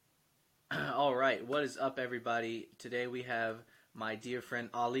All right, what is up, everybody? Today we have my dear friend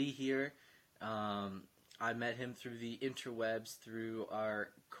Ali here. I met him through the interwebs, through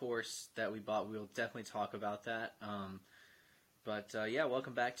our course that we bought. We'll definitely talk about that. But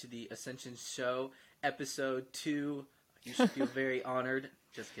welcome back to the Ascension Show, episode 2. You should feel very honored.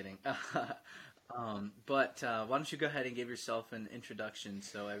 Just kidding. Why don't you go ahead and give yourself an introduction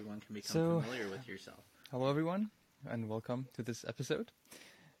so everyone can become familiar with yourself. Hello, everyone, and welcome to this episode.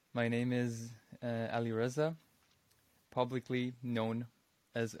 My name is Ali Reza, publicly known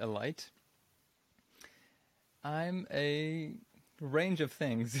as Elite. I'm a range of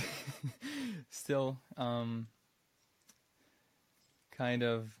things, still kind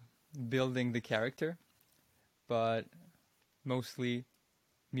of building the character, but mostly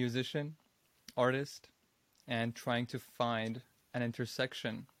musician, artist, and trying to find an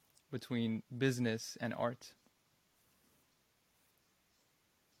intersection between business and art.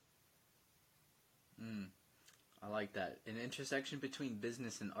 I like that. An intersection between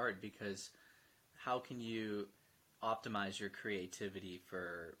business and art, because how can you optimize your creativity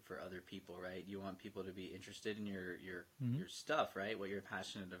for other people, right? You want people to be interested in your stuff, right? What you're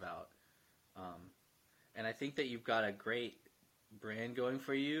passionate about. And I think that you've got a great brand going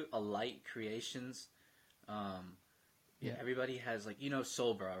for you, Elite Creations. Everybody has, like,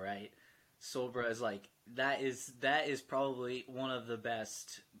 Soulbra, right? Soulbra is like that is probably one of the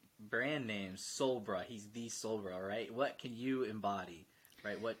best brand names. Soulbra, he's the Soulbra, right? What can you embody,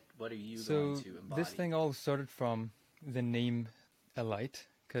 right? What are you going to embody? This thing all started from the name Elite,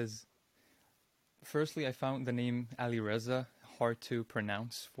 because firstly I found the name Ali Reza hard to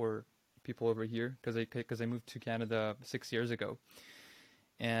pronounce for people over here, because I moved to Canada 6 years ago,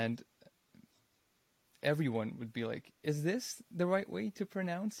 and everyone would be like, "Is this the right way to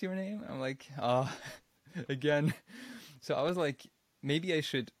pronounce your name?" I'm like, again. So I was like, maybe I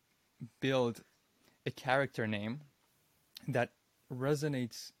should build a character name that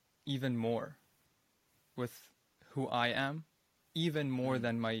resonates even more with who I am, even more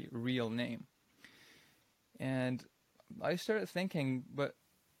than my real name. And I started thinking, but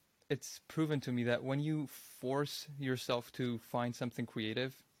it's proven to me that when you force yourself to find something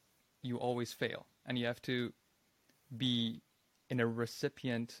creative, you always fail. And you have to be in a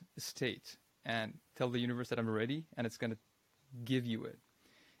recipient state and tell the universe that I'm ready, and it's going to give you it.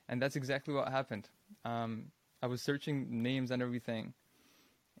 And that's exactly what happened. I was searching names and everything,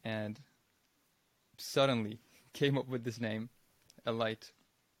 and suddenly came up with this name, Elite.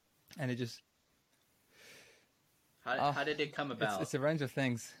 And it just... How did it come about? It's a range of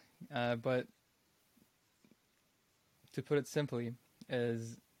things. But to put it simply,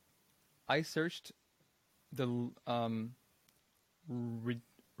 is I searched the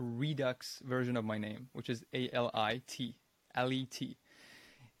Redux version of my name, which is A-L-I-T, L-E-T.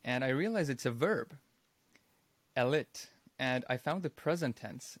 And I realized it's a verb, elit. And I found the present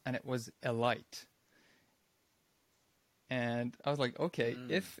tense, and it was elite. And I was like, okay,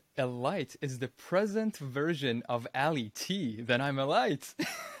 if elite is the present version of Ali T, then I'm elite.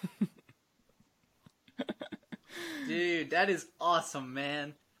 Dude, that is awesome,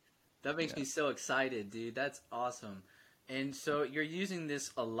 man. That makes me so excited, dude. That's awesome. And so you're using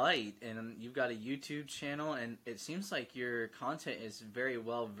this Elite, and you've got a YouTube channel, and it seems like your content is very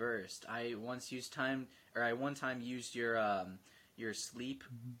well versed. I one time used your sleep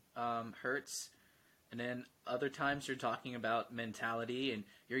hurts, and then other times you're talking about mentality, and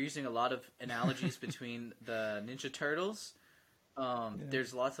you're using a lot of analogies between the Ninja Turtles.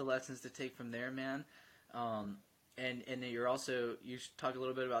 There's lots of lessons to take from there, man. And then you talk a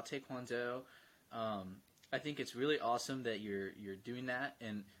little bit about Taekwondo. I think it's really awesome that you're doing that.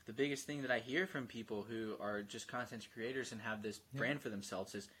 And the biggest thing that I hear from people who are just content creators and have this brand for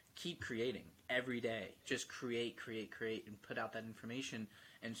themselves is keep creating every day. Just create, and put out that information.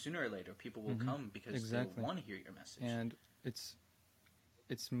 And sooner or later, people will come because they want to hear your message. And it's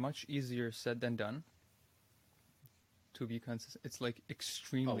much easier said than done to be consistent. It's like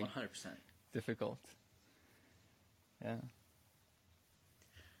extremely 100%. difficult. Yeah.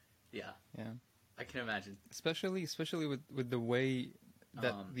 Yeah. I can imagine. Especially with the way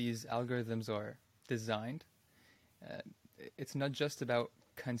that these algorithms are designed. It's not just about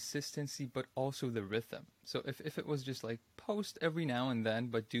consistency, but also the rhythm. So if it was just like post every now and then,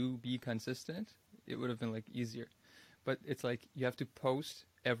 but do be consistent, it would have been like easier. But it's like you have to post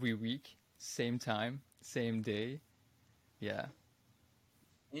every week, same time, same day. Yeah.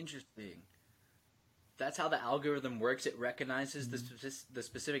 Interesting. That's how the algorithm works. It recognizes the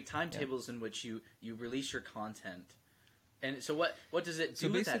specific timetables in which you release your content. And so what does it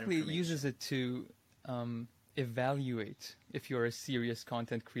do with that information? So basically it uses it to evaluate if you're a serious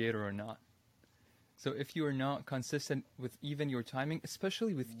content creator or not. So if you are not consistent with even your timing,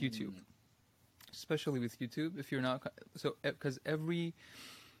 especially with YouTube, if you're not because every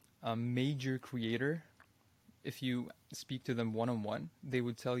major creator, if you speak to them one on one, they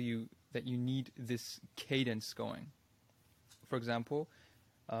would tell you that you need this cadence going. For example,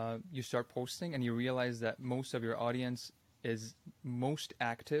 you start posting and you realize that most of your audience is most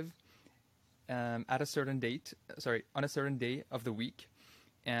active at a certain date, on a certain day of the week,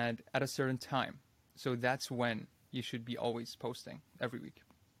 and at a certain time. So that's when you should be always posting every week.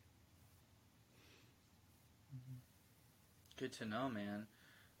 Good to know, man.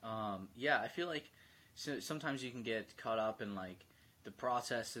 Yeah, I feel like sometimes you can get caught up in like the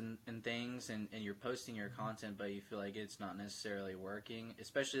process and things, and you're posting your content, but you feel like it's not necessarily working,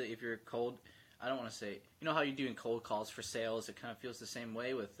 especially if you're cold. I don't want to say, you know how you're doing cold calls for sales, it kind of feels the same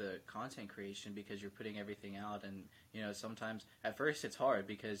way with the content creation because you're putting everything out, and you know sometimes at first it's hard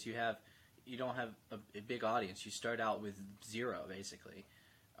because you don't have a big audience. You start out with zero basically,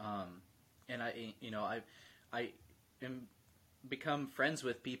 and I am become friends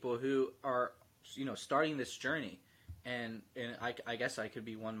with people who are starting this journey, and I guess I could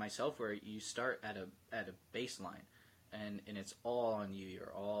be one myself where you start at a baseline, and it's all on you.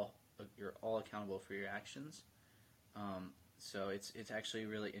 You're all accountable for your actions. So it's actually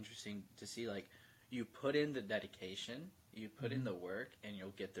really interesting to see, like, you put in the dedication, you put in the work, and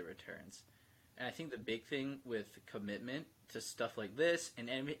you'll get the returns. And I think the big thing with commitment to stuff like this and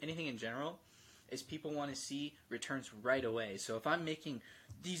anything in general is people want to see returns right away. So if I'm making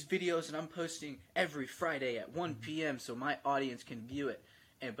these videos and I'm posting every Friday at 1 p.m. so my audience can view it,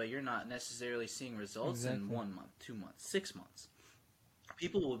 but you're not necessarily seeing results in 1 month, 2 months, 6 months,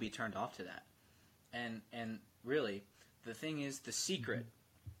 people will be turned off to that. And really, the thing is, the secret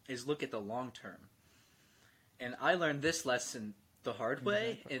is look at the long term. And I learned this lesson the hard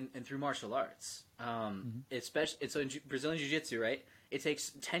way and through martial arts. Especially, it's in Brazilian Jiu-Jitsu, right? It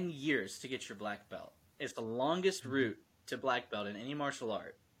takes 10 years to get your black belt. It's the longest route to black belt in any martial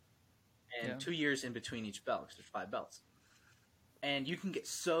art. And 2 years in between each belt, because there's 5 belts. And you can get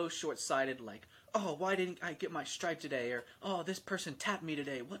so short-sighted, like, oh, why didn't I get my stripe today? Or, oh, this person tapped me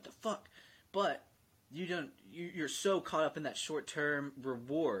today. What the fuck? But you're so caught up in that short-term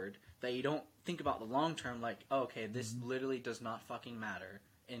reward that you don't think about the long-term, like, oh, okay, this literally does not fucking matter.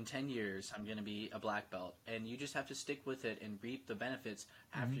 In 10 years, I'm going to be a black belt. And you just have to stick with it and reap the benefits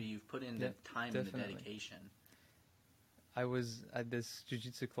after you've put in the time and the dedication. I was at this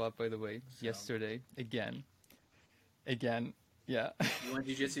jiu-jitsu club, by the way, yesterday, again, yeah. You want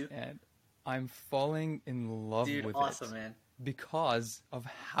jiu-jitsu? And I'm falling in love with it. Awesome, man. Because of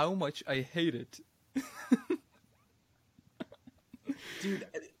how much I hate it. Dude,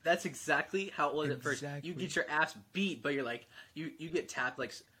 that's exactly how it was at first. You get your ass beat, but you're like, you get tapped,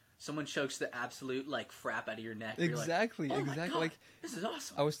 like someone chokes the absolute like frap out of your neck. Exactly, like, oh exactly. my God, like, this is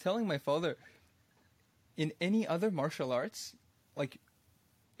awesome. I was telling my father, in any other martial arts, like,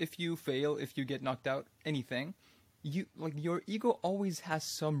 if you fail, if you get knocked out, anything, your ego always has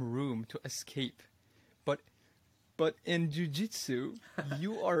some room to escape. But in jiu-jitsu,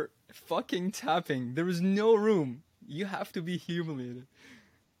 you are fucking tapping. There is no room. You have to be humiliated.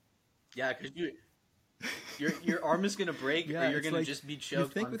 Yeah, because your arm is gonna break, or you're gonna just be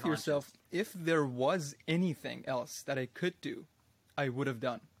choked. You think with yourself, if there was anything else that I could do, I would have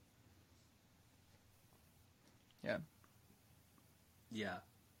done. Yeah.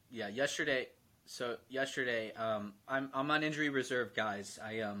 Yesterday, I'm on injury reserve, guys.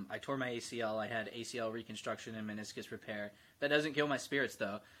 I tore my ACL. I had ACL reconstruction and meniscus repair. That doesn't kill my spirits,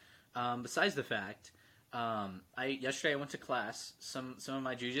 though. Besides the fact, yesterday I went to class. Some of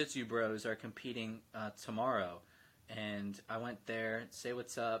my jiu-jitsu bros are competing tomorrow, and I went there, say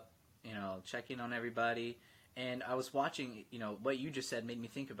what's up, check in on everybody. And I was watching, what you just said made me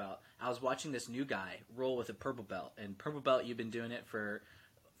think about. I was watching this new guy roll with a purple belt. And purple belt, you've been doing it for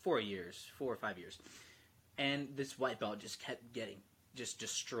 4 or 5 years. And this white belt just kept getting just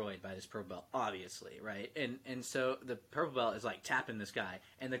destroyed by this purple belt, obviously, right? And so the purple belt is like tapping this guy.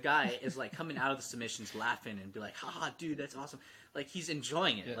 And the guy is like coming out of the submissions laughing and be like, haha, dude, that's awesome. Like, he's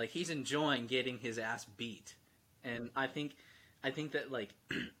enjoying it. Yeah. Like, he's enjoying getting his ass beat. And I think that, like...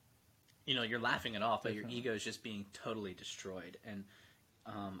 you're laughing it off, but your ego is just being totally destroyed. And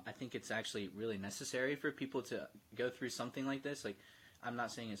I think it's actually really necessary for people to go through something like this. Like, I'm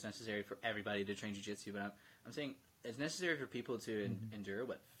not saying it's necessary for everybody to train jiu-jitsu, but I'm saying it's necessary for people to endure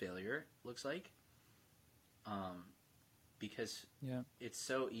what failure looks like. Because it's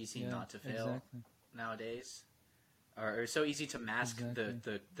so easy not to fail nowadays. Or it's so easy to mask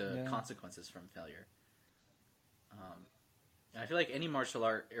the consequences from failure. I feel like any martial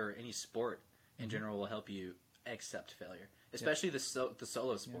art or any sport, in general will help you accept failure, especially the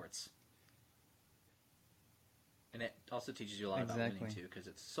solo sports. And it also teaches you a lot about winning too, because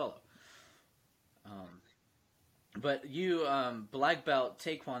it's solo. But you, black belt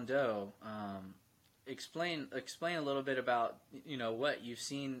Taekwondo, explain a little bit about, you know, what you've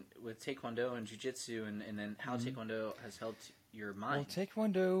seen with Taekwondo and Jiu-Jitsu, and then how Taekwondo has helped your mind. Well,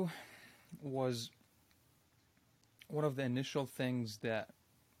 Taekwondo was one of the initial things that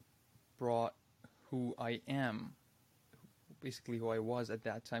brought who I am, basically who I was at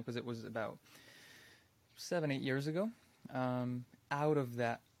that time, because it was about 7-8 years ago, out of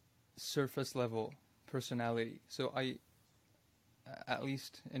that surface level personality. So I, at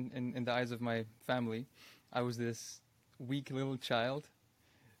least in the eyes of my family, I was this weak little child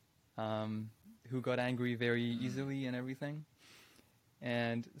who got angry very easily and everything.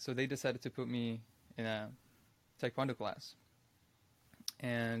 And so they decided to put me in a Taekwondo class.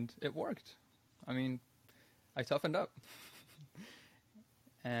 And it worked. I mean, I toughened up.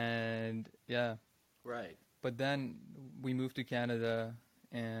 And yeah. Right. But then we moved to Canada,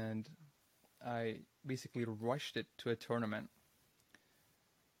 and I basically rushed it to a tournament.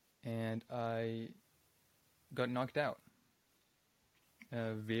 And I got knocked out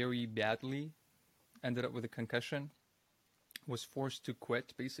very badly. Ended up with a concussion. Was forced to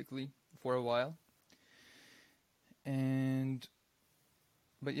quit, basically, for a while.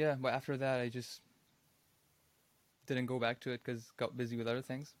 But after that, I just didn't go back to it because got busy with other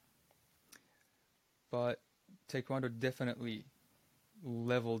things. But Taekwondo definitely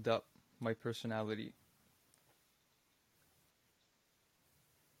leveled up my personality.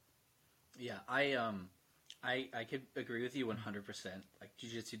 Yeah, I could agree with you 100%. Like,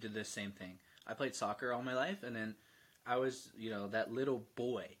 Jiu-Jitsu did the same thing. I played soccer all my life, and then I was, you know, that little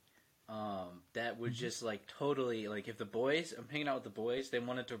boy that would just, like, totally, like, if I'm hanging out with the boys, they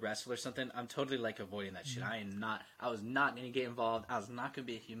wanted to wrestle or something, I'm totally, like, avoiding that shit. I was not going to get involved. I was not going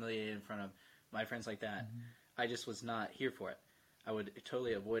to be humiliated in front of my friends like that. I just was not here for it. I would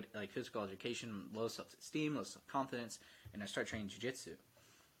totally avoid, like, physical education, low self-esteem, low self-confidence, and I started training jiu-jitsu.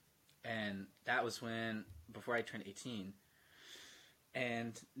 And that was before I turned 18.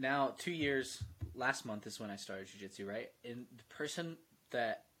 And now, 2 years, last month is when I started jiu-jitsu, right? And the person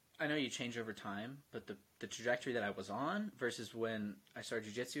that, I know you change over time, but the trajectory that I was on versus when I started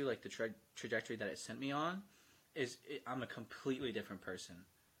jiu-jitsu, like the trajectory that it sent me on, I'm a completely different person.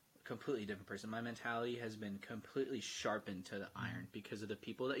 Completely different person. My mentality has been completely sharpened to the iron because of the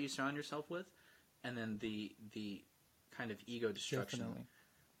people that you surround yourself with, and then the kind of ego destruction, Definitely.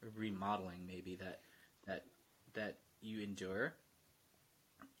 or remodeling maybe that you endure.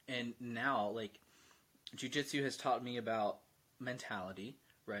 And now, like, jiu-jitsu has taught me about mentality,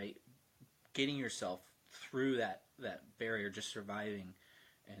 right? Getting yourself through that barrier, just surviving,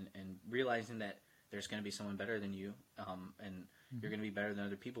 and realizing that there's going to be someone better than you, and you're going to be better than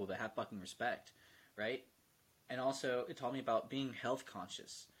other people that have fucking respect, right? And also, it taught me about being health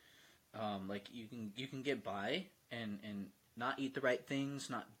conscious. Like, you can get by and not eat the right things,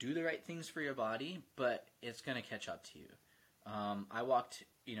 not do the right things for your body, but it's going to catch up to you. I walked,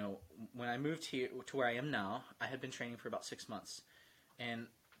 you know, when I moved here to where I am now, I had been training for about 6 months. And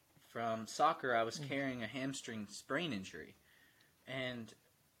from soccer, I was carrying a hamstring sprain injury. And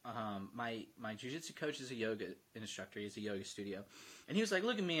my jiu-jitsu coach is a yoga instructor. He has a yoga studio. And he was like,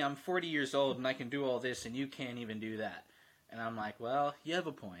 look at me, I'm 40 years old and I can do all this and you can't even do that. And I'm like, well, you have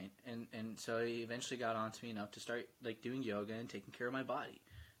a point. And so he eventually got on to me enough to start, like, doing yoga and taking care of my body.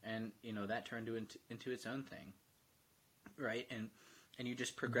 And, you know, that turned into its own thing, right? And you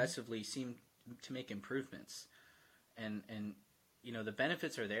just progressively seem to make improvements. And you know, the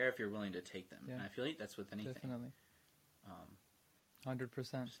benefits are there if you're willing to take them. Yeah. And I feel like that's with anything. Definitely.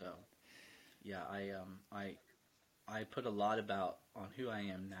 100%. So, yeah, I put a lot on who I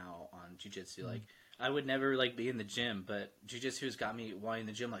am now on jiu-jitsu. Like, I would never, like, be in the gym, but jiu-jitsu has got me wanting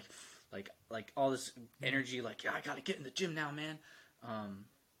the gym, like all this energy, like, yeah, I gotta get in the gym now, man.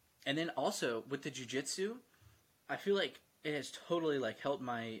 And then also with the jiu-jitsu, I feel like it has totally, like, helped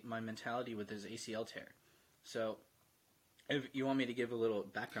my mentality with this ACL tear. So, if you want me to give a little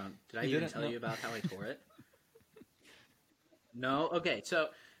background, did I even tell you about how I tore it? No? Okay, so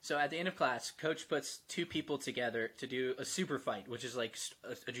at the end of class, coach puts two people together to do a super fight, which is like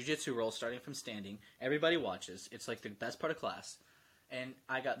a jiu-jitsu roll starting from standing. Everybody watches. It's like the best part of class. And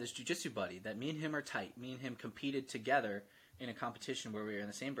I got this jiu-jitsu buddy that me and him are tight. Me and him competed together in a competition where we were in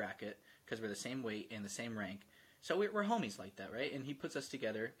the same bracket because we're the same weight and the same rank. So we're homies like that, right? And he puts us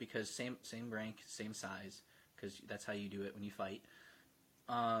together because same rank, same size, because that's how you do it when you fight.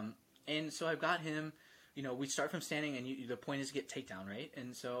 And so I've got him. we start from standing, and the point is to get takedown, right?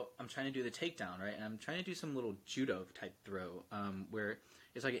 And so I'm trying to do the takedown, right? And I'm trying to do some little judo type throw, where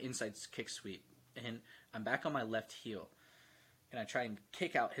it's like an inside kick sweep, and I'm back on my left heel, and I try and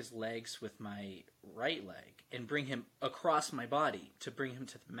kick out his legs with my right leg and bring him across my body to bring him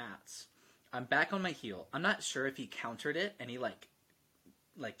to the mats. I'm back on my heel. I'm not sure if he countered it and he like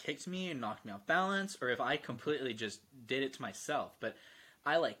kicked me and knocked me off balance, or if I completely just did it to myself, but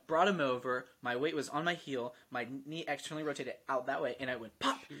I like brought him over. My weight was on my heel. My knee externally rotated out that way, and I went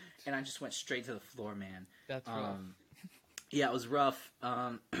pop, and I just went straight to the floor, man. That's rough. Yeah, it was rough.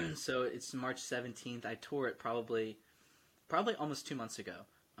 So it's March 17th. I tore it probably almost 2 months ago.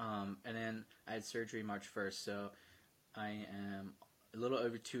 And then I had surgery March 1st, so I am a little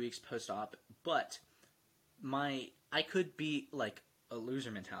over 2 weeks post-op. But I could be like a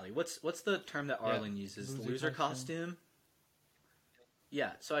loser mentality. What's the term that Arlen uses? Loser costume.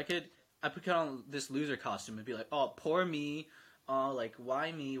 Yeah, so I could put on this loser costume and be like, oh, poor me. Like,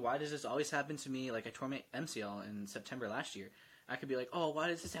 why me? Why does this always happen to me? Like, I tore my MCL in September last year. I could be like, oh, why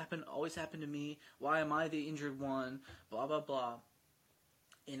does this always happen to me? Why am I the injured one? Blah, blah, blah.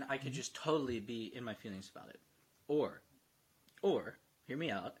 And I could just totally be in my feelings about it. Or, hear me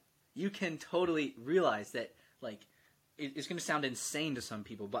out, you can totally realize that, like, it's going to sound insane to some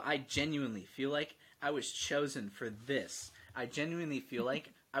people, but I genuinely feel like I was chosen for this. I genuinely feel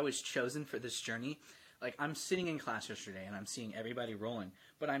like I was chosen for this journey. Like, I'm sitting in class yesterday and I'm seeing everybody rolling,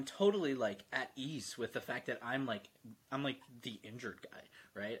 but I'm totally like at ease with the fact that I'm like the injured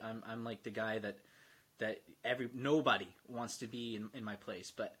guy, right? I'm like the guy that nobody wants to be in my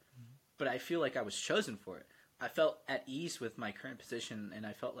place, but I feel like I was chosen for it. I felt at ease with my current position, and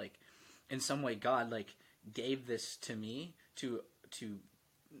I felt like in some way God like gave this to me to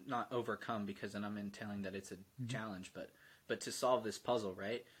not overcome, because then I'm entailing that it's a challenge, but to solve this puzzle,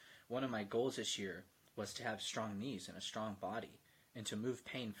 right? One of my goals this year was to have strong knees and a strong body and to move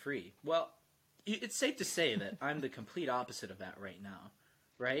pain-free. Well, it's safe to say that I'm the complete opposite of that right now,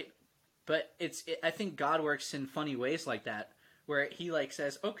 right? But I think God works in funny ways like that, where he like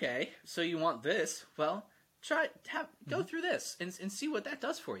says, okay, so you want this? Well, go through this and see what that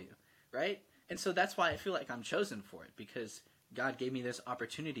does for you, right? And so that's why I feel like I'm chosen for it, because God gave me this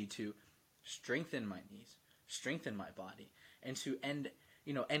opportunity to strengthen my knees, strengthen my body, and to end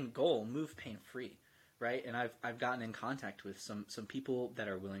goal, move pain-free, right? And I've gotten in contact with some people that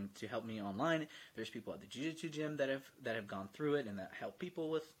are willing to help me online. There's people at the jiu-jitsu gym that have gone through it and that help people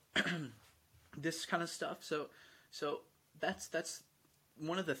with this kind of stuff. So that's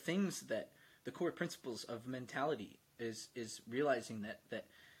one of the things that the core principles of mentality is realizing that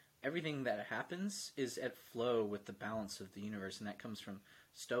everything that happens is at flow with the balance of the universe, and that comes from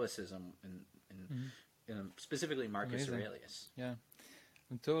Stoicism and specifically Marcus Aurelius. Yeah,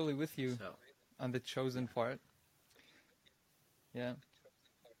 I'm totally with you on the chosen part. Yeah.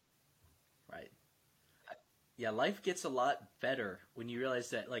 Right. Yeah, life gets a lot better when you realize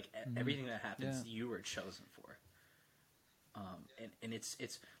that like everything that happens, you were chosen for. And it's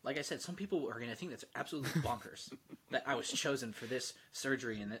like I said, some people are gonna think that's absolutely bonkers that I was chosen for this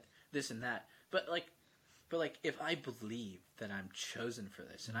surgery and this and that. But if I believe that I'm chosen for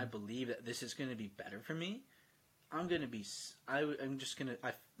this, and I believe that this is gonna be better for me, I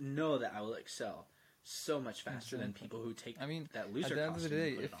know that I will excel so much faster than people who take that loser costume. At the end of the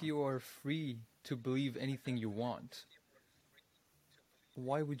day, if you are free to believe anything you want,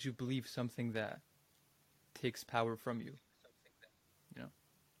 why would you believe something that takes power from you?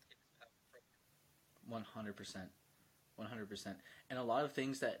 100%. And a lot of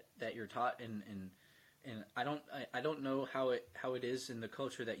things that you're taught in I don't know how it is in the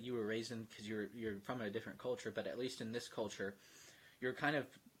culture that you were raised in, because you're from a different culture, but at least in this culture, you're kind of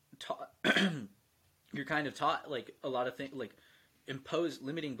taught like a lot of things, like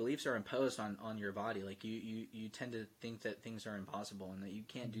limiting beliefs are imposed on your body. Like you tend to think that things are impossible and that you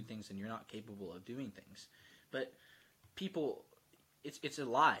can't do things and you're not capable of doing things. But people, it's a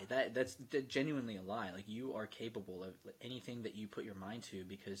lie. That's genuinely a lie. Like, you are capable of anything that you put your mind to,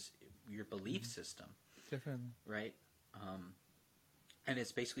 because your belief system. Definitely. Right? And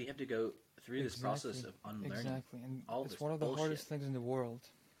it's basically, you have to go through this process of unlearning. Exactly. And it's one of the hardest things in the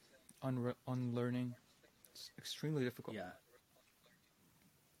world. Unlearning. It's extremely difficult. Yeah.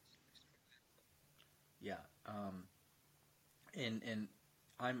 Yeah. And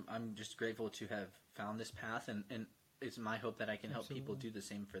I'm just grateful to have found this path, and it's my hope that I can help people do the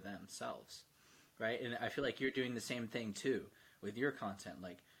same for themselves, right? And I feel like you're doing the same thing too with your content.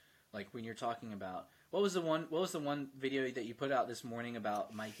 Like when you're talking about what was the one video that you put out this morning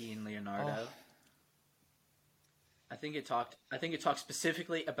about Mikey and Leonardo? Oh. I think it talked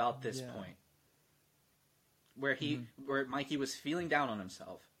specifically about this point. where Mikey was feeling down on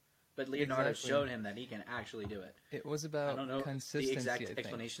himself, but Leonardo Exactly. showed him that he can actually do it. It was I about don't know consistency, the exact I think.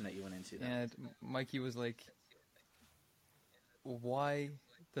 explanation that you went into. Though. And Mikey was like, why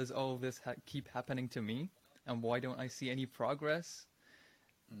does all of this keep happening to me? And why don't I see any progress?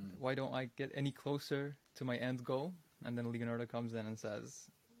 Why don't I get any closer to my end goal? And then Leonardo comes in and says,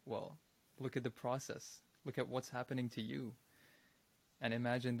 well, look at the process. Look at what's happening to you. And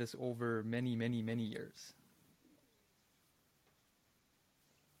imagine this over many, many, many years.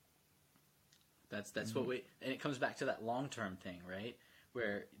 That's what we, and it comes back to that long term thing, right?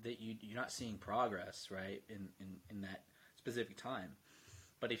 Where that you're not seeing progress, right, in that specific time.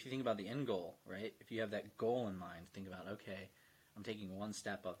 But if you think about the end goal, right? If you have that goal in mind, think about, okay, I'm taking one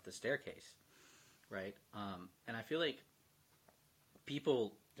step up the staircase, right? And I feel like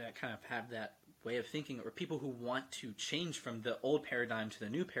people that kind of have that way of thinking, or people who want to change from the old paradigm to the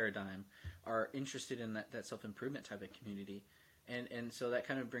new paradigm, are interested in that self-improvement type of community. And so that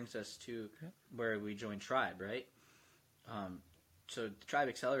kind of brings us to where we join Tribe, right? So the Tribe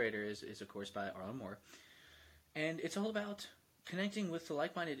Accelerator is of course by Arlen Moore. And it's all about connecting with the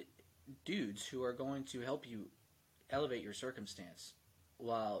like-minded dudes who are going to help you elevate your circumstance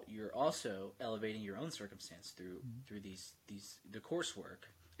while you're also elevating your own circumstance through the coursework.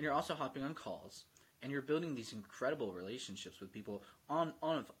 And you're also hopping on calls, and you're building these incredible relationships with people on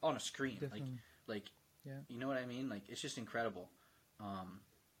a screen. Definitely. Like Yeah. you know what I mean? Like it's just incredible.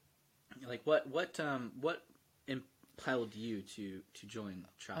 Like what impelled you to join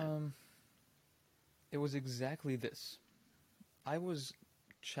Tribe? It was exactly this. I was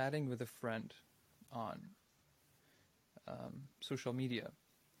chatting with a friend on social media,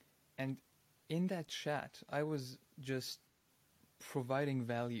 and in that chat, I was just providing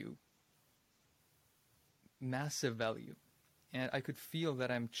value, massive value, and I could feel that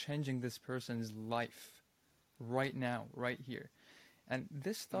I'm changing this person's life right now, right here. And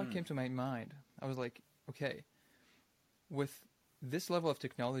this thought came to my mind. I was like, okay, with this level of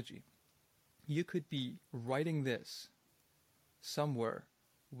technology, you could be writing this somewhere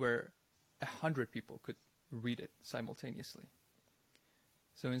where 100 people could read it simultaneously.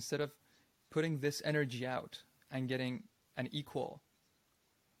 So instead of putting this energy out and getting an equal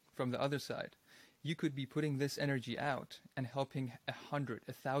from the other side, you could be putting this energy out and helping 100,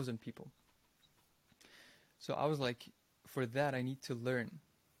 1,000 people. So I was like, for that, I need to learn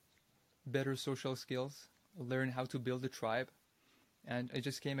better social skills, learn how to build a tribe. And I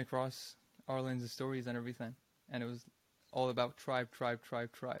just came across Arlen's stories and everything. And it was all about tribe. So I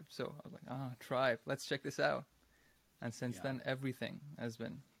was like, tribe, let's check this out. And since then, everything has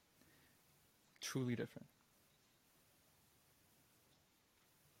been truly different.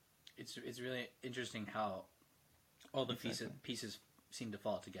 It's really interesting how all the pieces seem to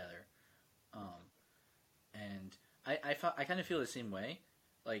fall together. And I kind of feel the same way.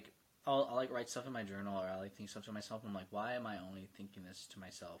 Like I'll like write stuff in my journal, or I like think stuff to myself. I'm like, why am I only thinking this to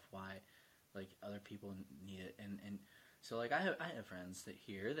myself? Why, like other people need it? And so like I have friends that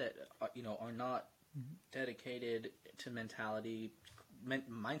here that are not dedicated to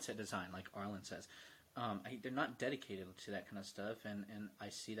mindset design, like Arlen says. They're not dedicated to that kind of stuff, and I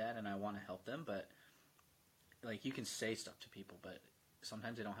see that, and I want to help them. But like you can say stuff to people, but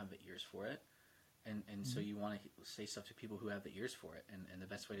sometimes they don't have the ears for it. And so you want to say stuff to people who have the ears for it, and the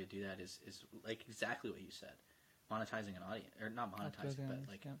best way to do that is like exactly what you said, monetizing an audience, or not monetizing, but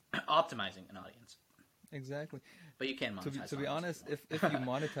like optimizing an audience. Exactly. But you can monetize. To be honest, if you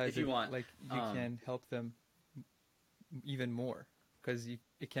monetize if you want, like you can help them even more because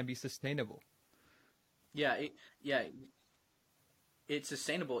it can be sustainable. It's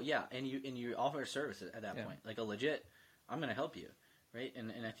sustainable. Yeah, and you offer services at that point, like a legit. I'm going to help you, right?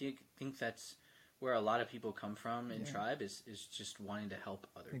 And I think that's where a lot of people come from in Tribe is just wanting to help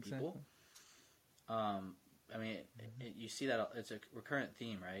other people. I mean, you see that it's a recurrent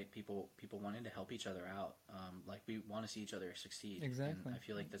theme, right? People wanting to help each other out. Like we want to see each other succeed. Exactly. And I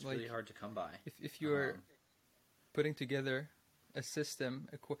feel like that's really hard to come by. If you're putting together a system,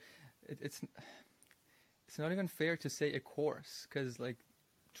 it's not even fair to say a course because like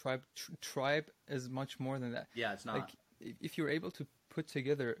tribe is much more than that. Yeah, it's not. Like if you're able to put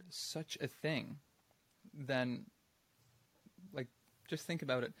together such a thing, then like just think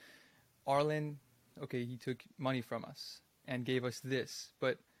about it. Arlen, okay, he took money from us and gave us this,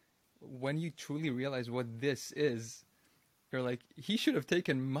 but when you truly realize what this is, you're like, he should have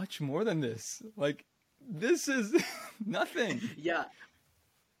taken much more than this. Like, this is nothing. Yeah,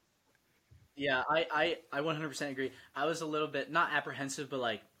 I 100% agree. I was a little bit not apprehensive, but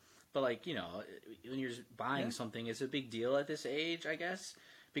like when you're buying something, it's a big deal at this age, I guess,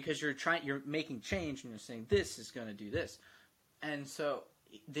 because you're making change and you're saying this is going to do this, and so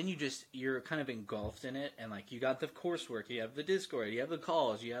then you're kind of engulfed in it, and like you got the coursework, you have the Discord, you have the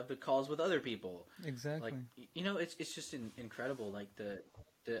calls with other people. Exactly. Like it's just incredible, like the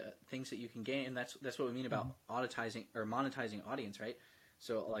things that you can gain, and that's what we mean about monetizing audience, right?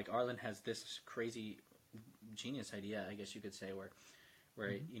 So like Arlen has this crazy genius idea, I guess you could say,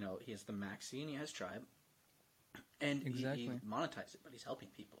 where he has the Maxi and he has Tribe, and Exactly. he monetizes it, but he's helping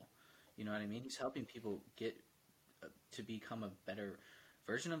people. You know what I mean? He's helping people get to become a better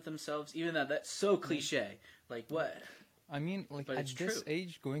version of themselves. Even though that's so cliche, like what? I mean, like But at it's this true.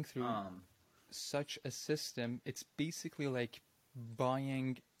 age, going through such a system, it's basically like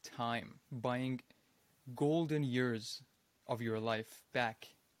buying time, buying golden years of your life back.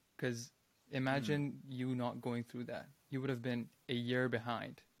 Because imagine you not going through that. You would have been a year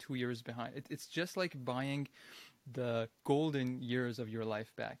behind, 2 years behind. It's just like buying the golden years of your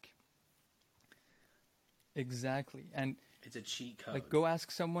life back. Exactly. And It's a cheat code. like go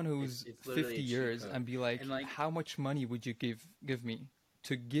ask someone who's It's literally a 50 cheat years code. and be like, And, like- how much money would you give me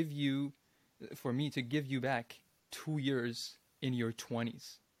to give you, for me to give you back 2 years in your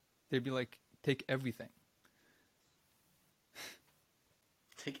 20s? They'd be like, take everything.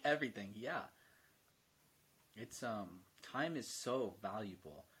 Take everything, yeah. It's time is so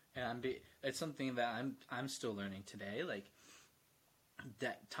valuable, and it's something that I'm still learning today. Like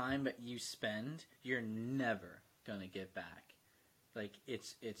that time that you spend, you're never gonna get back. Like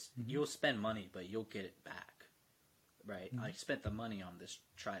it's you'll spend money, but you'll get it back, right? I spent the money on this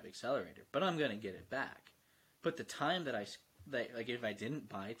Tribe Accelerator, but I'm gonna get it back. But the time that like if I didn't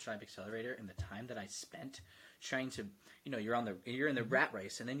buy Tribe Accelerator and the time that I spent trying to, you're in the rat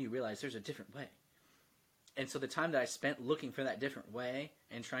race, and then you realize there's a different way. And so the time that I spent looking for that different way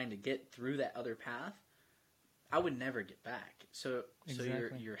and trying to get through that other path, I would never get back. So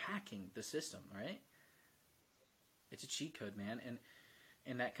Exactly. you're hacking the system, right? It's a cheat code, man,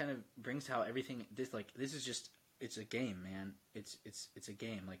 and that kind of brings how everything this is just it's a game, man. It's a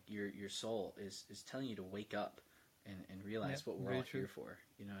game. Like your soul is telling you to wake up and realize Yeah, what we're very all true. here for.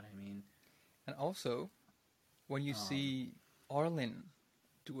 You know what I mean? And also, when you see Arlen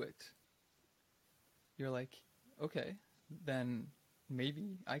do it, you're like, okay, then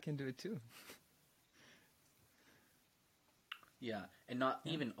maybe I can do it too. Yeah, and not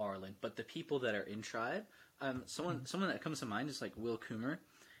even Arlen, but the people that are in Tribe. Someone that comes to mind is like Will Coomer.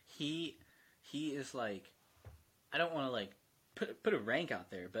 He is like, I don't want to like put a rank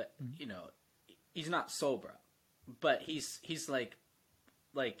out there, but he's not Sobra, but he's like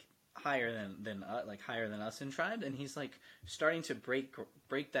higher than higher than us in Tribe, and he's like starting to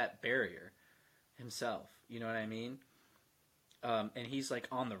break that barrier himself. You know what I mean? And he's like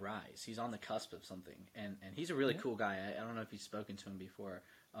on the rise. He's on the cusp of something, and he's a really cool guy. I don't know if you've spoken to him before.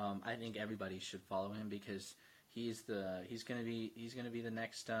 I think everybody should follow him because he's gonna be the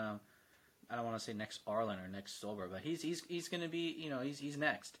next. I don't want to say next Arlen or next Solber, but he's gonna be he's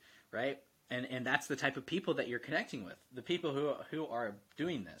next, right? And that's the type of people that you're connecting with. The people who are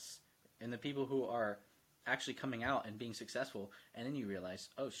doing this, and the people who are actually coming out and being successful. And then you realize,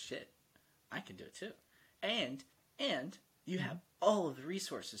 oh shit, I can do it too, and you have all of the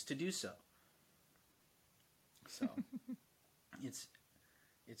resources to do so. So it's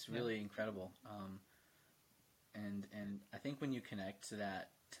really incredible. And I think when you connect to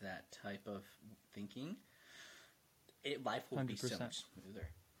that type of thinking, life will be so 100%. much smoother.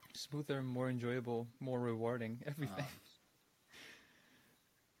 Smoother, more enjoyable, more rewarding, everything.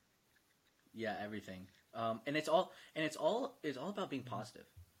 Yeah, everything. And it's all about being positive.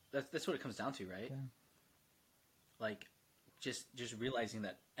 That's what it comes down to, right? Yeah. Like just realizing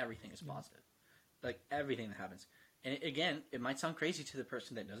that everything is positive. Like everything that happens. And again, it might sound crazy to the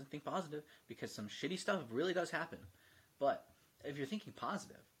person that doesn't think positive because some shitty stuff really does happen. But if you're thinking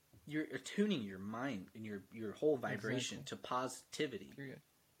positive, you're tuning your mind and your whole vibration to positivity.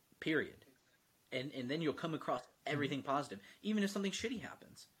 Period. And then you'll come across everything positive, even if something shitty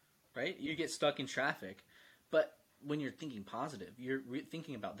happens, right? You get stuck in traffic, but when you're thinking positive, you're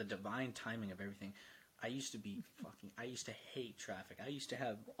thinking about the divine timing of everything. I used to hate traffic. I used to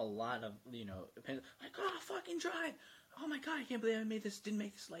have a lot of, opinions, like, oh, fucking drive. Oh my God, I can't believe I didn't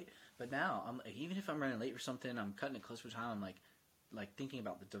make this late. But now, I'm even if I'm running late for something, I'm cutting it close for time, I'm like thinking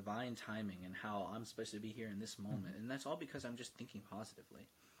about the divine timing and how I'm supposed to be here in this moment. And that's all because I'm just thinking positively,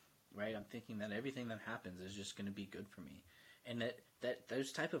 right? I'm thinking that everything that happens is just going to be good for me. And that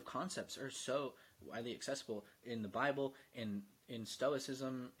those type of concepts are so widely accessible in the Bible, in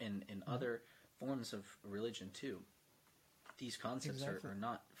Stoicism, and in other forms of religion too. These concepts are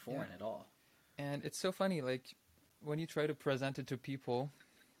not foreign at all. And it's so funny, like when you try to present it to people,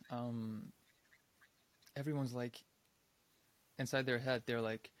 um, everyone's like, inside their head, they're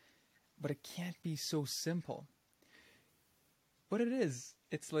like, but it can't be so simple. But it is.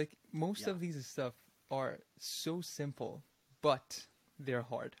 It's like most Yeah. of these stuff are so simple, but they're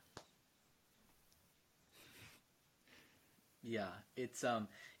hard. Yeah, it's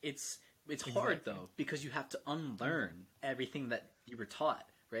it's hard Exactly. though because you have to unlearn everything that you were taught,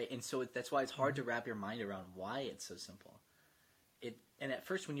 right? And so that's why it's hard to wrap your mind around why it's so simple. It and at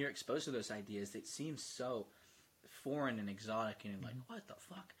first when you're exposed to those ideas, it seems so foreign and exotic, and you're like, what the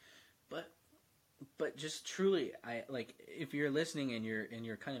fuck? But just truly, I like if you're listening and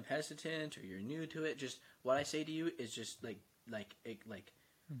you're kind of hesitant or you're new to it, just what I say to you is just like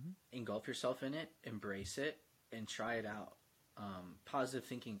Mm-hmm. engulf yourself in it, embrace it, and try it out. Positive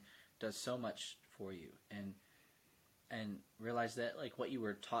thinking does so much for you, and realize that like what you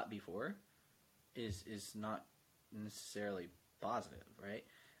were taught before is not necessarily positive, right?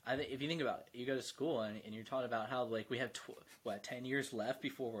 I think if you think about it, you go to school and you're taught about how like we have 10 years left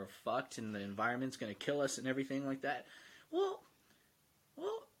before we're fucked and the environment's gonna kill us and everything like that. Well,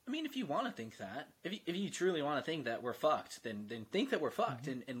 I mean, if you want to think that, if you truly want to think that we're fucked, then think that we're fucked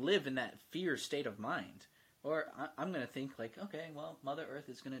Mm-hmm. and live in that fear state of mind. Or I'm going to think like, okay, well, Mother Earth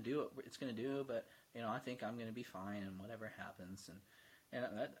is going to do what it's going to do, but you know, I think I'm going to be fine, and whatever happens, and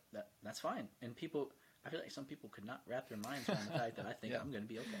that's fine. And people, I feel like some people could not wrap their minds around the fact that I think Yeah, I'm going to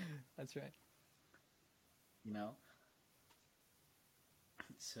be okay. that's right. You know,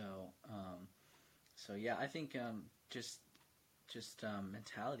 so so yeah, I think just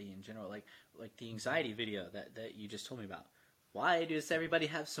mentality in general, like the anxiety video that you just told me about. Why does everybody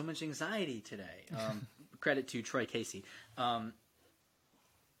have so much anxiety today? Credit to Troy Casey.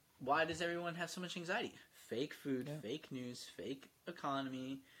 Why does everyone have so much anxiety? Fake food, Yeah. fake news, fake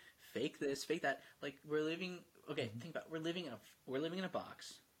economy, fake this, fake that. Like we're living. Okay, Mm-hmm. think about it. We're living in a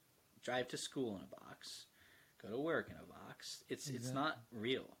box. Drive to school in a box. Go to work in a box. It's Exactly. not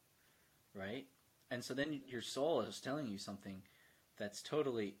real, right? And so then your soul is telling you something that's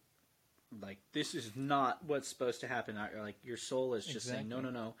totally like this is not what's supposed to happen. Or like your soul is just saying no,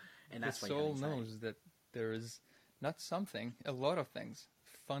 Exactly. no, no, and The that's why you have soul anxiety. knows that there is not something, a lot of things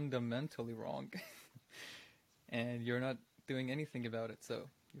fundamentally wrong, and you're not doing anything about it, so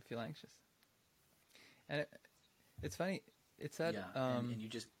you feel anxious. And it's funny. It said Yeah, and you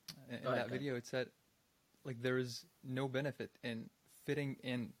just go in ahead, that go ahead. video, it said like there is no benefit in fitting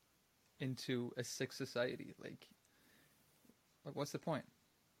in into a sick society. Like what's the point?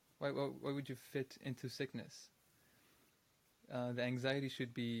 Why would you fit into sickness? The anxiety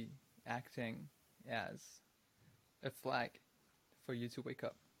should be acting as a flag for you to wake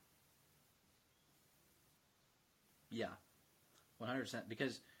up. Yeah, 100%.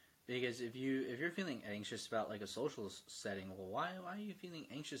 Because if you're feeling anxious about like a social setting, well, why are you feeling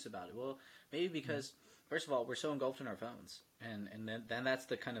anxious about it? Well, maybe because first of all, we're so engulfed in our phones, and then that's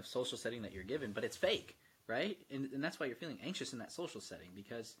the kind of social setting that you're given, but it's fake, right? And that's why you're feeling anxious in that social setting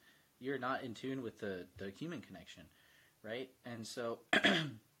because you're not in tune with the human connection, right? And so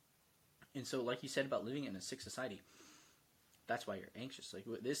like you said about living in a sick society, that's why you're anxious. Like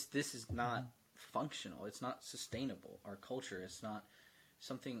this is not functional. It's not sustainable. Our culture is not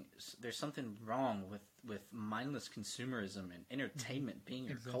something. There's something wrong with mindless consumerism and entertainment being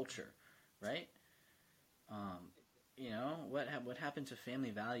your Exactly. culture, right? Um, you know what happened to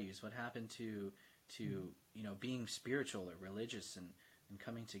family values? What happened to you know being spiritual or religious and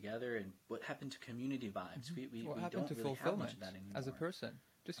coming together? And what happened to community vibes? What We happened don't to really have much fulfillment of that as a anymore. person?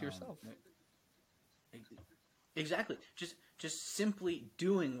 Just Um, yourself. Exactly. Just simply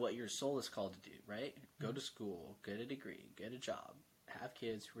doing what your soul is called to do, right? Go to school, get a degree, get a job, have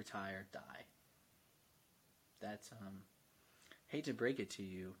kids, retire, die. That's hate to break it to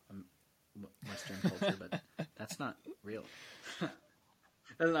you, Western culture, but that's not real.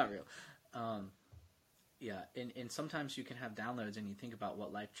 That's not real. Um, yeah, and sometimes you can have downloads and you think about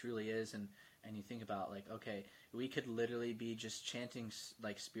what life truly is, and you think about like, okay, we could literally be just chanting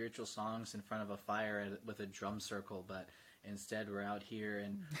like spiritual songs in front of a fire with a drum circle, but instead we're out here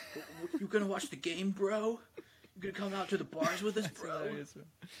and you gonna watch the game, bro? You gonna come out to the bars with us, That's bro? hilarious.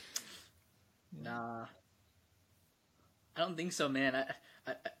 Yeah. Nah, I don't think so, man.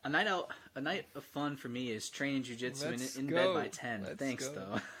 A night out, a night of fun for me is training jujitsu Let's in bed by go. 10. Let's Thanks, go.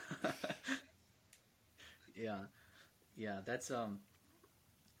 though. Yeah, yeah. That's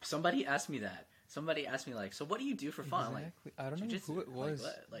Somebody asked me that. Somebody asked me like, so what do you do for fun? I'm like, Exactly. I don't know jujitsu. who it Like was,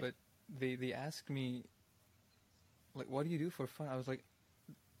 what? Like but they asked me like, "What do you do for fun?" I was like,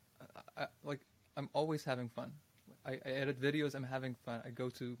 like I'm always having fun. I edit videos. I'm having fun. I go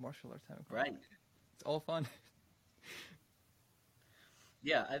to martial arts having fun. right. It's all fun.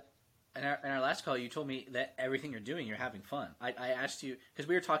 Yeah, in our last call, you told me that everything you're doing, you're having fun. I asked you because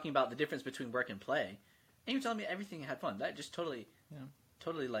we were talking about the difference between work and play, and you were telling me everything you had fun. That just totally, Yeah.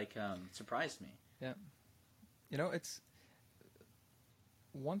 totally like surprised me. Yeah. It's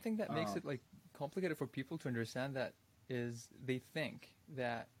one thing that makes it like complicated for people to understand that is they think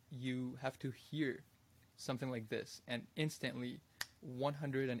that you have to hear something like this and instantly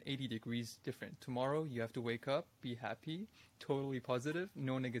 180 degrees different. Tomorrow you have to wake up, be happy, totally positive,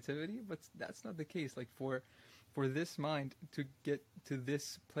 no negativity, but that's not the case. Like for this mind to get to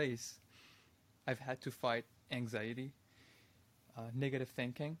this place, I've had to fight anxiety, negative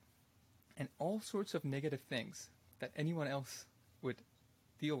thinking, and all sorts of negative things that anyone else would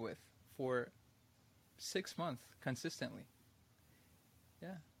deal with for 6 months consistently.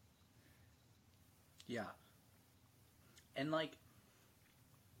 Yeah. Yeah, and like,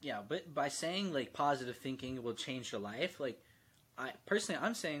 yeah, but by saying like positive thinking will change your life, like, I personally,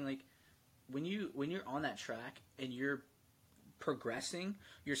 I'm saying like when you're on that track and you're progressing,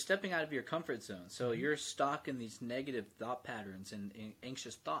 you're stepping out of your comfort zone. So you're stuck in these negative thought patterns and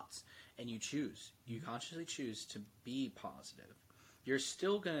anxious thoughts, and you consciously choose to be positive. You're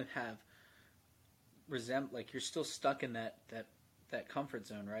still gonna have like you're still stuck in that comfort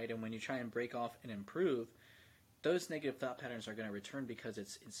zone, right? And when you try and break off and improve, those negative thought patterns are going to return because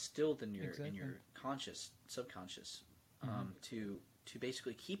it's instilled in your conscious, subconscious, to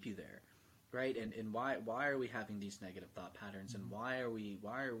basically keep you there, right? And why are we having these negative thought patterns, and why are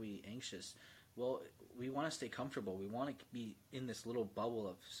we anxious? Well, we want to stay comfortable. We want to be in this little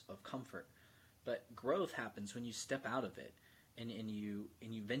bubble of comfort. But growth happens when you step out of it and you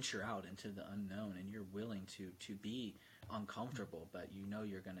venture out into the unknown, and you're willing to be uncomfortable, but you know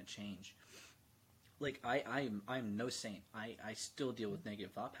you're going to change. Like I'm no saint. I still deal with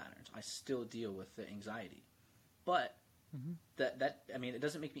negative thought patterns. I still deal with the anxiety. But that I mean, it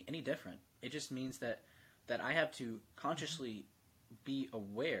doesn't make me any different. It just means that I have to consciously be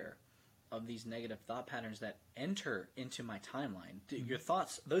aware of these negative thought patterns that enter into my timeline. Your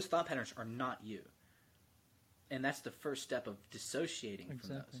thoughts, those thought patterns are not you. And that's the first step of dissociating from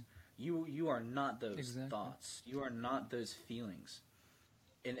those. You are not those thoughts. You are not those feelings.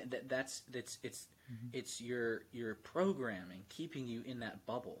 And it's your programming keeping you in that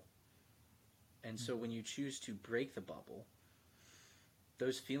bubble. And so when you choose to break the bubble,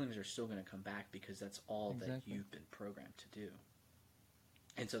 those feelings are still going to come back because that's all that you've been programmed to do.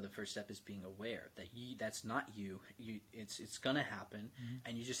 And so the first step is being aware that that's not you. It's going to happen,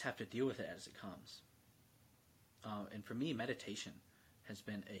 and you just have to deal with it as it comes. And for me, meditation has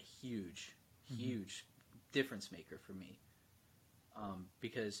been a huge difference maker for me.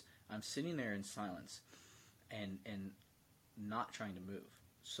 Because I'm sitting there in silence and not trying to move.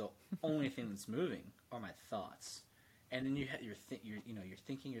 So only thing that's moving are my thoughts. And then you're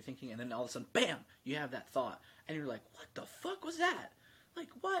thinking, and then all of a sudden, bam, you have that thought, and you're like, what the fuck was that? Like,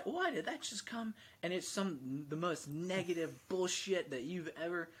 why did that just come? And it's the most negative bullshit that you've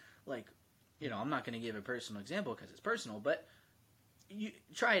ever, like, I'm not going to give a personal example because it's personal, but you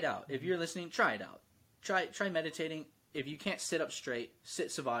try it out. If you're listening, try it out. Try meditating. If you can't sit up straight, sit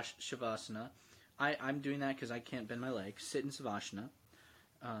Shavasana. I'm doing that because I can't bend my legs. Sit in Savasana,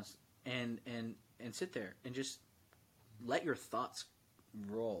 and sit there and just let your thoughts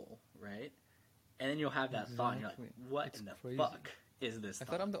roll, right? And then you'll have that thought, and you're like, what in the fuck is this thought?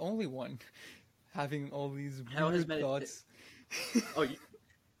 I thought I'm the only one having all these weird thoughts.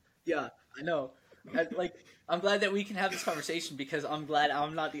 Yeah, I know. I'm glad that we can have this conversation because I'm glad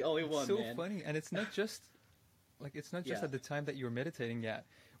I'm not the only one, so man. Funny, and it's not just at the time that you're meditating yet.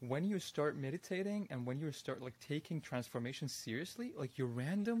 When you start meditating and when you start like taking transformation seriously, like you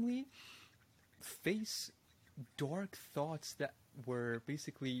randomly face dark thoughts that were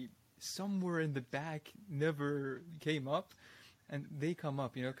basically somewhere in the back never came up, and they come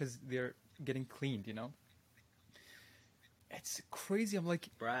up, because they're getting cleaned, It's crazy. I'm like,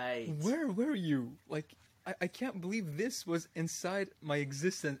 right. Where were you? Like, I can't believe this was inside my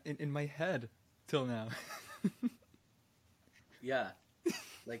existence in my head till now. Yeah,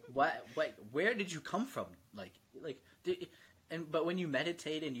 like what? Where did you come from? But when you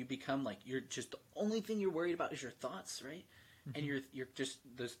meditate and you become like you're just the only thing you're worried about is your thoughts, right? And you're just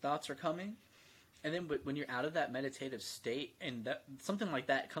those thoughts are coming, and then when you're out of that meditative state and something like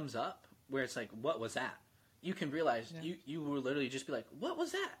that comes up where it's like, what was that? You can realize you will literally just be like, what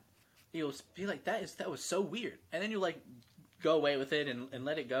was that? You'll be like, that was so weird, and then you like go away with it and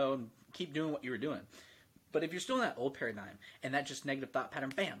let it go and keep doing what you were doing. But if you're still in that old paradigm and that just negative thought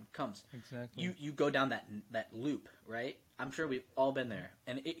pattern, bam, comes. Exactly. You go down that loop, right? I'm sure we've all been there.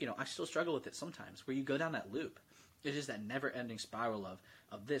 And I still struggle with it sometimes where you go down that loop It's just that never-ending spiral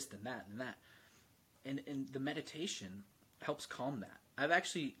of this, then that, and that. And the meditation helps calm that. I've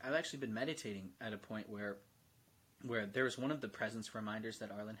actually been meditating at a point where there's one of the presence reminders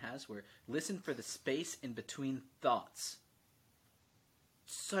that Arlen has where listen for the space in between thoughts.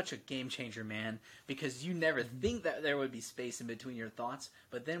 Such a game changer, man, because you never think that there would be space in between your thoughts,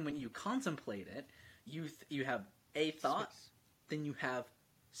 but then when you contemplate it, you have a thought, Space. then you have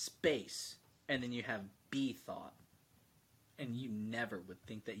space, and then you have B thought. And you never would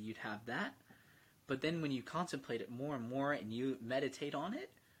think that you'd have that. But then when you contemplate it more and more and you meditate on it,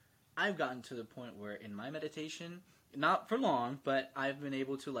 I've gotten to the point where in my meditation, not for long, but I've been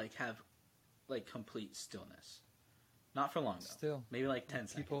able to like have like complete stillness. Not for long though. Still. Maybe like 10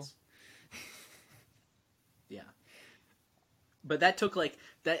 People- seconds. Yeah. But that took like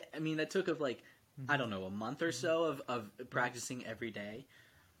that took of like I don't know, a month or so of practicing every day.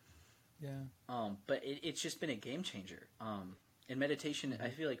 Yeah. But it's just been a game changer. In meditation, I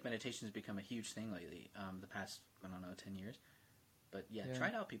feel like meditation has become a huge thing lately. The past, I don't know, 10 years. But yeah, try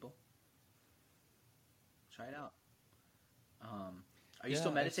it out, people. Try it out. Are you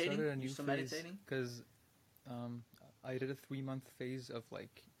still meditating? Are you still meditating? Because I did a 3-month phase of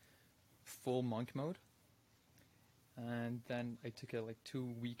like full monk mode, and then I took a like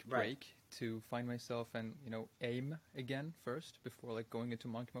 2-week break to find myself and aim again first before like going into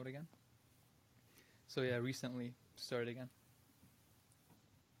monk mode again. So yeah, recently started again.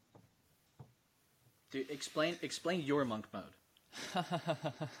 Dude, explain your monk mode.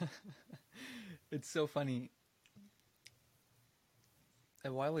 It's so funny.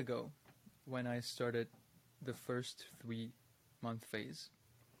 A while ago, when I started the first 3-month phase,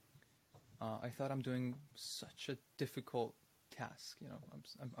 I thought I'm doing such a difficult task.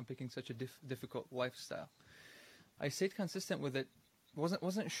 I'm picking such a difficult lifestyle. I stayed consistent with it.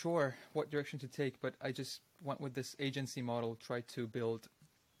 Wasn't sure what direction to take, but I just went with this agency model. Tried to build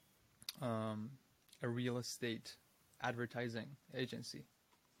a real estate advertising agency,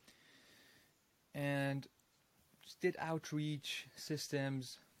 and just did outreach,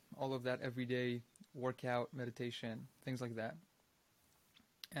 systems, all of that every day, workout, meditation, things like that.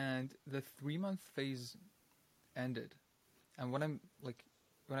 And the 3-month phase ended, and when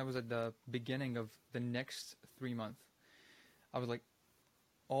I was at the beginning of the next 3-month, I was like,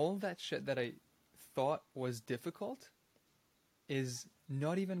 all that shit that I thought was difficult is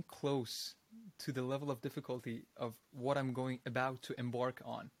not even close to the level of difficulty of what I'm about to embark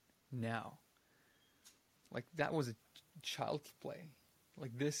on now. Like, that was a child's play.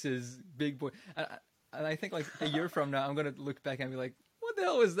 Like, this is big boy. And I think like a year from now, I'm going to look back and be like, what the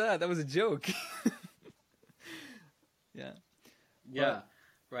hell was that? That was a joke. Yeah. Yeah,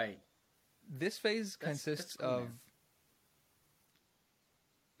 right. This phase consists cool, of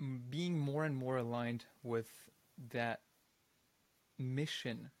man. Being more and more aligned with that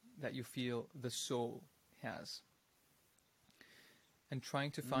mission that you feel the soul has, and trying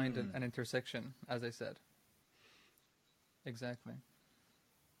to find an intersection, as I said. Exactly.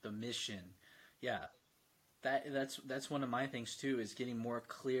 The mission. Yeah. That's one of my things too, is getting more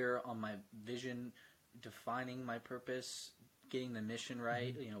clear on my vision, defining my purpose, getting the mission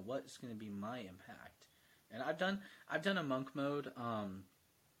right. Mm-hmm. What's going to be my impact. And I've done a monk mode,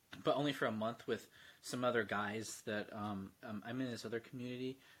 but only for a month with some other guys that I'm in this other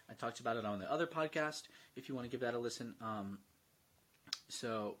community. I talked about it on the other podcast. If you want to give that a listen.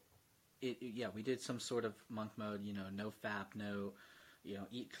 So we did some sort of monk mode. No FAP, no.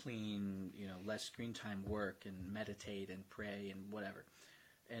 Eat clean, less screen time, work, and meditate and pray and whatever.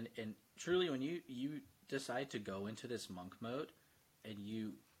 And truly, when you decide to go into this monk mode and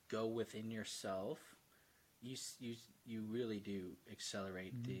you go within yourself, you really do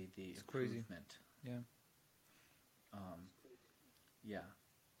accelerate the It's crazy. improvement. Yeah. Yeah,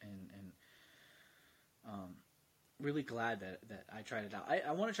 and really glad that I tried it out.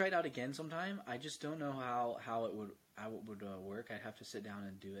 I want to try it out again sometime. I just don't know how it would work. I'd have to sit down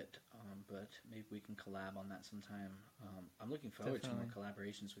and do it. But maybe we can collab on that sometime. I'm looking forward to more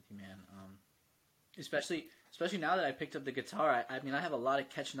collaborations with you, man. Especially now that I picked up the guitar. I mean, I have a lot of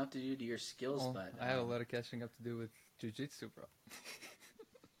catching up to do to your skills, but I have a lot of catching up to do with jiu-jitsu, bro.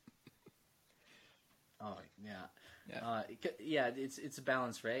 Oh yeah. It's a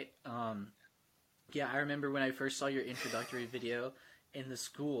balance, right? Yeah, I remember when I first saw your introductory video in the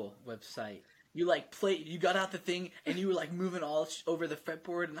school website. You you got out the thing and you were like moving all over the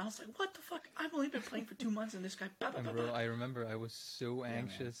fretboard, and I was like, "What the fuck? I've only been playing for 2 months, and this guy." And bro, I remember I was so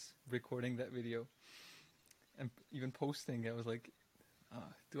anxious recording that video, and even posting. I was like,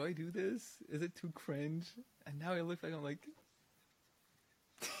 "Do I do this? Is it too cringe?" And now I look back, I'm like,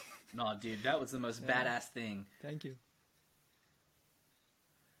 No, dude, that was the most Yeah. badass thing. Thank you.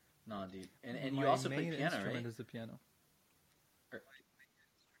 No, dude, and you My also play main piano, instrument right? is the piano. Or-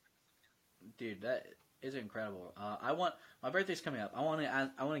 Dude, that is incredible. I want my birthday's coming up. I want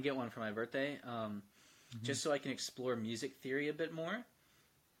to get one for my birthday, Hmm. just so I can explore music theory a bit more.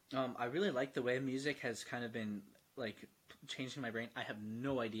 I really like the way music has kind of been like changing my brain. I have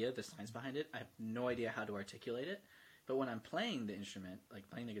no idea the science behind it. I have no idea how to articulate it. But when I'm playing the instrument, like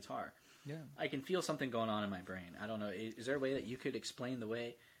playing the guitar, Yeah, I can feel something going on in my brain. I don't know. Is there a way that you could explain the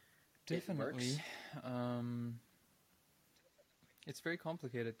way it works? definitely. Um, it's very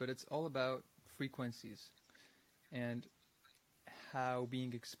complicated, but it's all about frequencies and how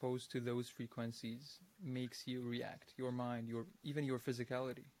being exposed to those frequencies makes you react. Your mind, your even your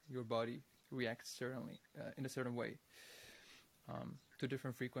physicality, your body reacts certainly in a certain way to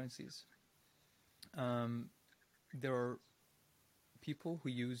different frequencies. Um, there are people who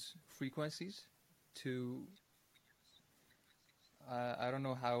use frequencies to I don't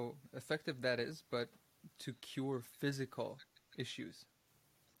know how effective that is, but to cure physical issues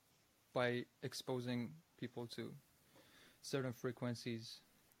by exposing people to certain frequencies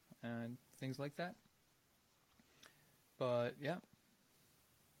and things like that. But yeah,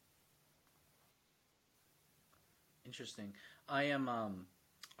 Interesting. I am.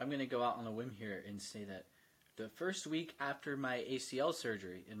 I'm going to go out on a whim here and say that the first week after my ACL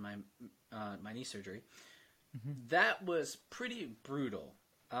surgery and my knee surgery, hmm, that was pretty brutal,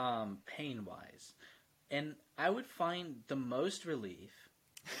 pain wise, and I would find the most relief,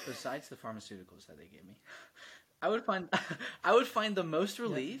 besides the pharmaceuticals that they gave me, I would find I would find the most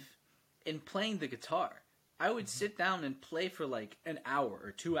yeah, relief in playing the guitar. I would sit down and play for like an hour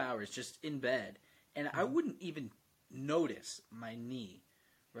or 2 hours just in bed, and I hmm, wouldn't even notice my knee.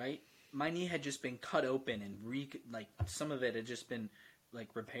 Right, my knee had just been cut open and like some of it had just been like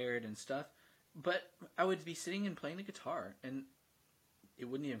repaired and stuff. But I would be sitting and playing the guitar, and it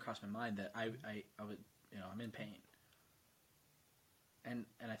wouldn't even cross my mind that I would, I'm in pain, and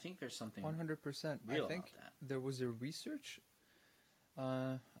I think there's something 100%. I real about think that. there was a research.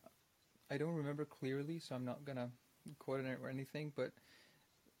 Uh, I don't remember clearly, so I'm not gonna quote it or anything. But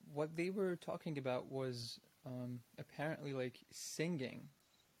what they were talking about was apparently like singing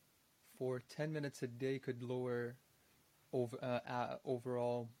for 10 minutes a day could lower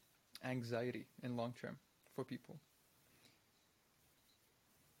overall anxiety in long term for people.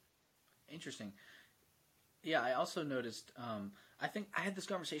 Interesting. Yeah, I also noticed. I think I had this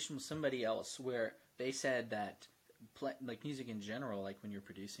conversation with somebody else where they said that, like music in general, like when you're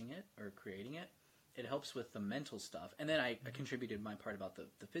producing it or creating it, it helps with the mental stuff. And then I contributed my part about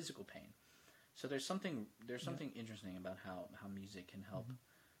the physical pain. So there's Yeah. something interesting about how music can Hmm.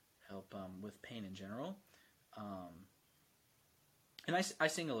 help with pain in general. Um, and I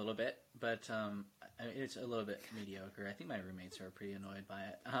sing a little bit, but it's a little bit mediocre. I think my roommates are pretty annoyed by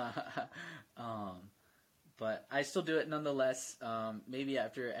it. um, but I still do it nonetheless. Maybe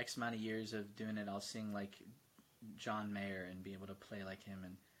after X amount of years of doing it, I'll sing like John Mayer and be able to play like him.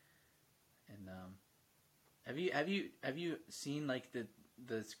 And have you seen like the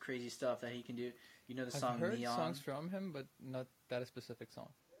crazy stuff that he can do? You know the I've song heard Neon? songs from him, but not that specific song.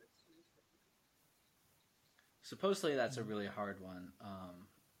 Supposedly that's a Hmm. really hard one.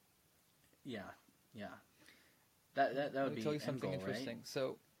 Yeah, yeah. That Let would me tell be you end something goal, right? interesting.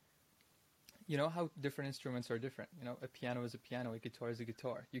 So, you know how different instruments are different? You know, a piano is a piano, a guitar is a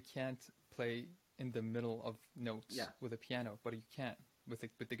guitar. You can't play in the middle of notes Yeah. with a piano, but you can with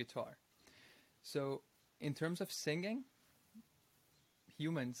the guitar. So, in terms of singing,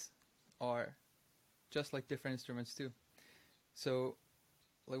 humans are just like different instruments too. So,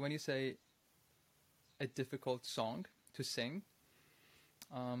 like when you say a difficult song to sing,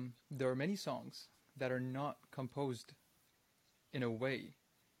 there are many songs that are not composed in a way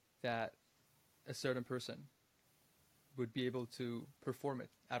that a certain person would be able to perform it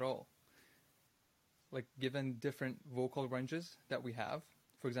at all. Like, given different vocal ranges that we have,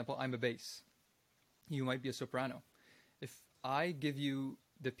 for example, I'm a bass, you might be a soprano. If I give you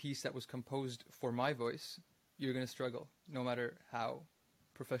the piece that was composed for my voice, you're going to struggle, no matter how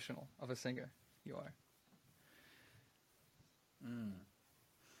professional of a singer you are. Mm.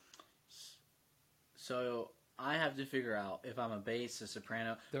 So I have to figure out if I'm a bass, a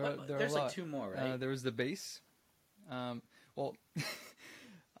soprano. There are a There's like lot. two more, right? There is the bass. Well,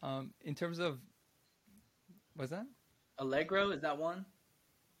 in terms of what's that? Allegro, is that one?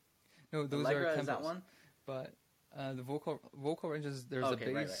 No, those are Allegra, is that tempos. one? But the vocal ranges, there's the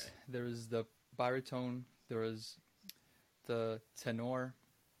Okay, right, bass, there is the baritone, there is the tenor,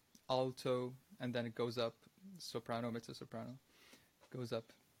 alto, and then it goes up soprano, mezzo soprano, goes up.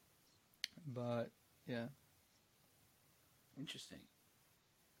 But yeah, Interesting.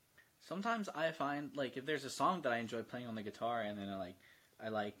 Sometimes I find like if there's a song that I enjoy playing on the guitar and then I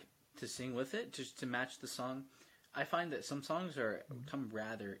like to sing with it just to match the song. I find that some songs are come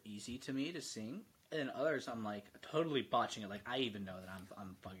rather easy to me to sing, and others I'm like totally botching it. Like I even know that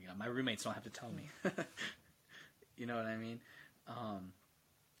I'm fucking up. My roommates don't have to tell me. You know what I mean? Um,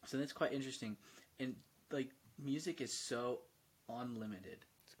 so that's quite interesting. And like music is so unlimited.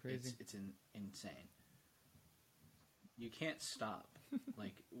 it's crazy. Insane. You can't stop.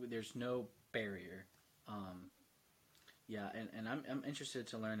 Like there's no barrier. Um, yeah, and I'm interested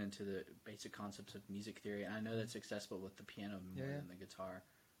to learn into the basic concepts of music theory. And I know that's accessible with the piano more Yeah. than the guitar.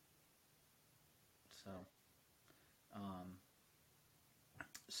 So, um,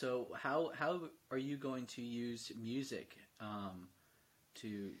 so how are you going to use music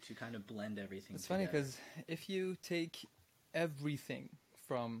to kind of blend everything It's funny together? because if you take everything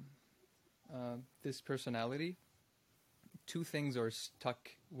from this personality, two things are stuck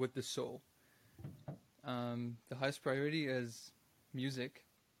with the soul. The highest priority is music,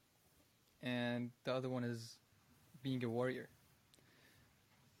 and the other one is being a warrior.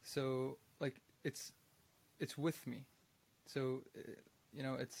 So like it's with me. So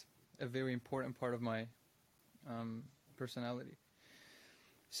it's a very important part of my personality.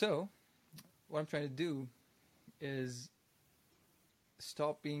 So what I'm trying to do is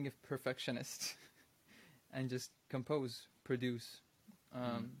stop being a perfectionist and just compose, produce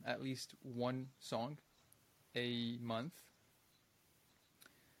at least one song a month,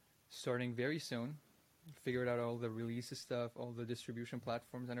 starting very soon. Figured out all the releases stuff, all the distribution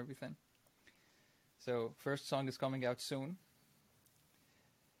platforms and everything. So first song is coming out soon.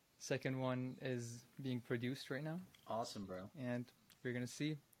 Second one is being produced right now, Awesome, bro. and we're gonna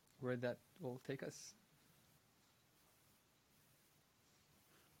see where that will take us.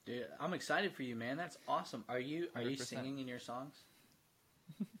 Dude, I'm excited for you, man. That's awesome. Are you 100%. singing in your songs?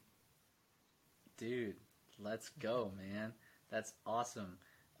 Dude, let's go, man. That's awesome.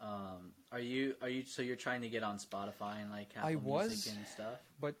 Are you so you're trying to get on Spotify and like I Apple was, Music and stuff?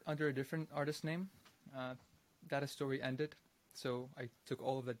 but under a different artist name. That story ended, so I took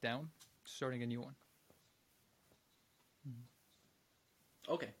all of that down, starting a new one.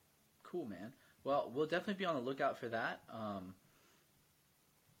 Okay. Cool, man. Well, we'll definitely be on the lookout for that.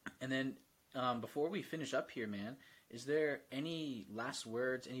 And then before we finish up here, man, is there any last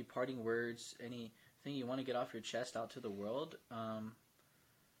words, any parting words, anything you want to get off your chest out to the world?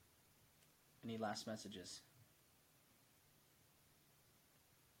 Any last messages?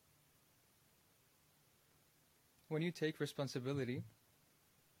 When you take responsibility,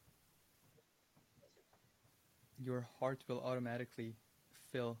 your heart will automatically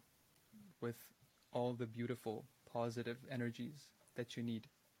fill with all the beautiful, positive energies that you need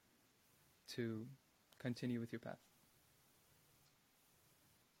to continue with your path.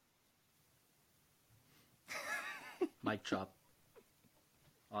 Mic drop.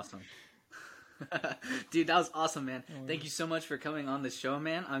 Awesome. Dude, that was awesome, man. Thank you so much for coming on the show,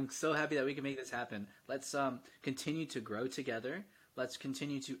 man. I'm so happy that we can make this happen. Let's continue to grow together. Let's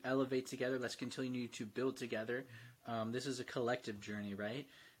continue to elevate together. Let's continue to build together. This is a collective journey, right?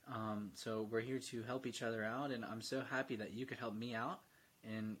 So we're here to help each other out, and I'm so happy that you could help me out.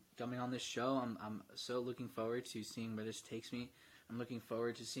 And coming on this show, I'm so looking forward to seeing where this takes me. I'm looking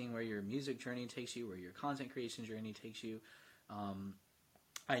forward to seeing where your music journey takes you, where your content creation journey takes you.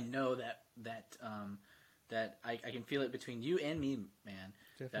 I know that I can feel it between you and me, man.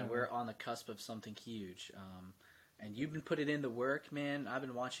 Definitely. That we're on the cusp of something huge. And you've been putting in the work, man. I've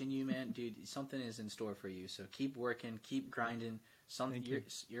been watching you, man. Dude, something is in store for you. So keep working, keep grinding. Thank you.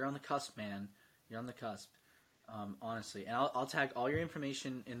 You're on the cusp, man. You're on the cusp. Honestly, and I'll tag all your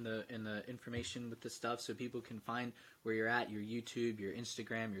information in the information with the stuff so people can find where you're at, your YouTube, your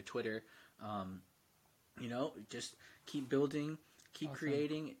Instagram, your Twitter. Just keep building, keep Awesome.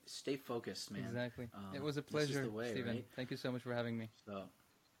 creating, stay focused, man. Exactly. It was a this is pleasure, the way, Stephen. right? Thank you so much for having me. So,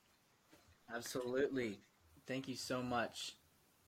 absolutely. Thank you so much.